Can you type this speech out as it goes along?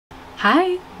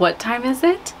Hi, what time is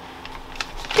it?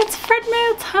 It's friend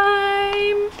mail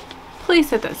time! Please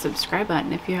hit that subscribe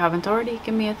button if you haven't already.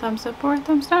 Give me a thumbs up or a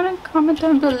thumbs down and comment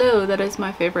down below. That is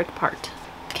my favorite part.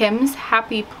 Kim's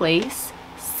Happy Place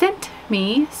sent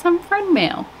me some friend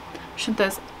mail. She sent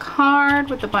this card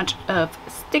with a bunch of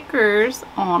stickers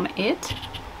on it.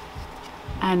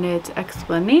 And it's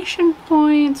exclamation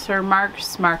points or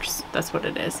marks, that's what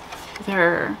it is.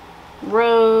 They're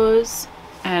rose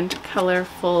and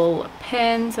colorful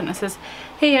pins, and it says,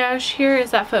 "Hey Ash, here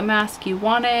is that foot mask you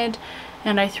wanted,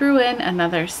 and I threw in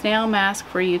another snail mask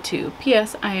for you too.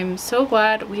 P.S. I am so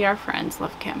glad we are friends.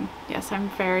 Love, Kim." Yes,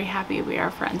 I'm very happy we are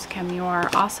friends, Kim. You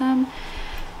are awesome,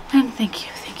 and thank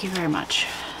you very much.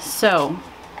 So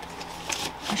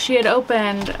she had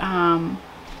opened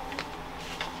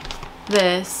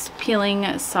this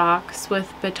peeling socks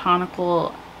with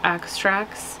botanical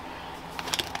extracts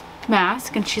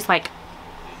mask, and she's like,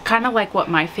 kind of like what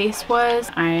my face was.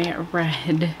 I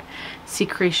read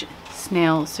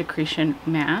snail secretion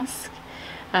mask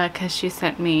because she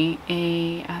sent me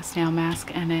a snail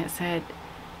mask and it said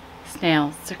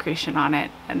snail secretion on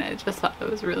it, and I just thought it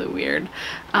was really weird.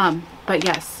 But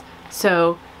yes,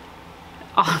 so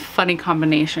funny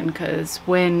combination, because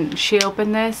when she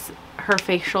opened this, her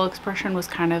facial expression was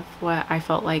kind of what I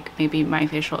felt like maybe my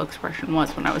facial expression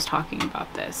was when I was talking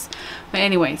about this. But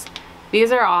anyways,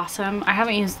 these are awesome. I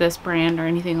haven't used this brand or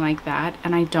anything like that,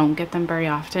 and I don't get them very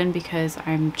often because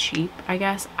I'm cheap, I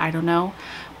guess. I don't know.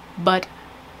 But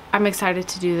I'm excited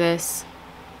to do this,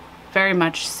 very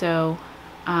much so.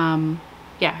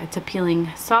 Yeah, it's a peeling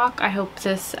sock. I hope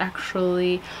this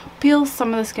actually peels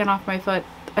some of the skin off my foot.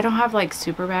 I don't have like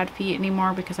super bad feet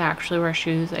anymore because I actually wear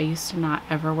shoes. I used to not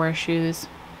ever wear shoes,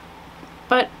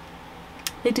 but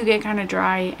they do get kind of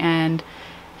dry, and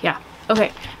yeah.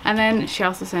 Okay, and then she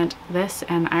also sent this,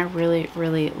 and I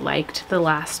really liked the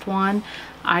last one.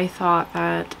 I thought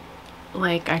that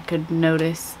like I could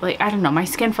notice, like, I don't know, my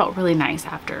skin felt really nice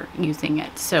after using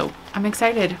it. So I'm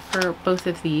excited for both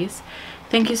of these.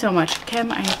 Thank you so much,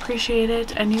 Kim. I appreciate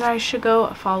it. And you guys should go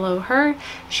follow her.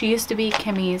 She used to be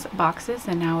Kimmy's Boxes,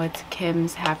 and now it's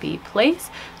Kim's Happy Place.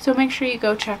 So make sure you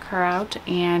go check her out.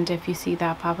 And if you see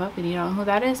that pop up and you don't know who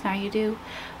that is, now you do.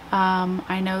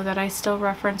 I know that I still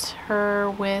reference her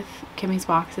with Kimmy's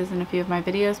Boxes in a few of my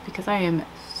videos because I am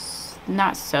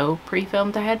not so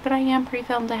pre-filmed ahead, but I am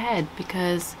pre-filmed ahead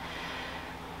because,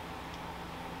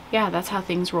 yeah, that's how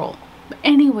things roll. But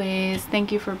anyways,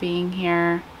 thank you for being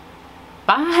here.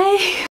 Bye!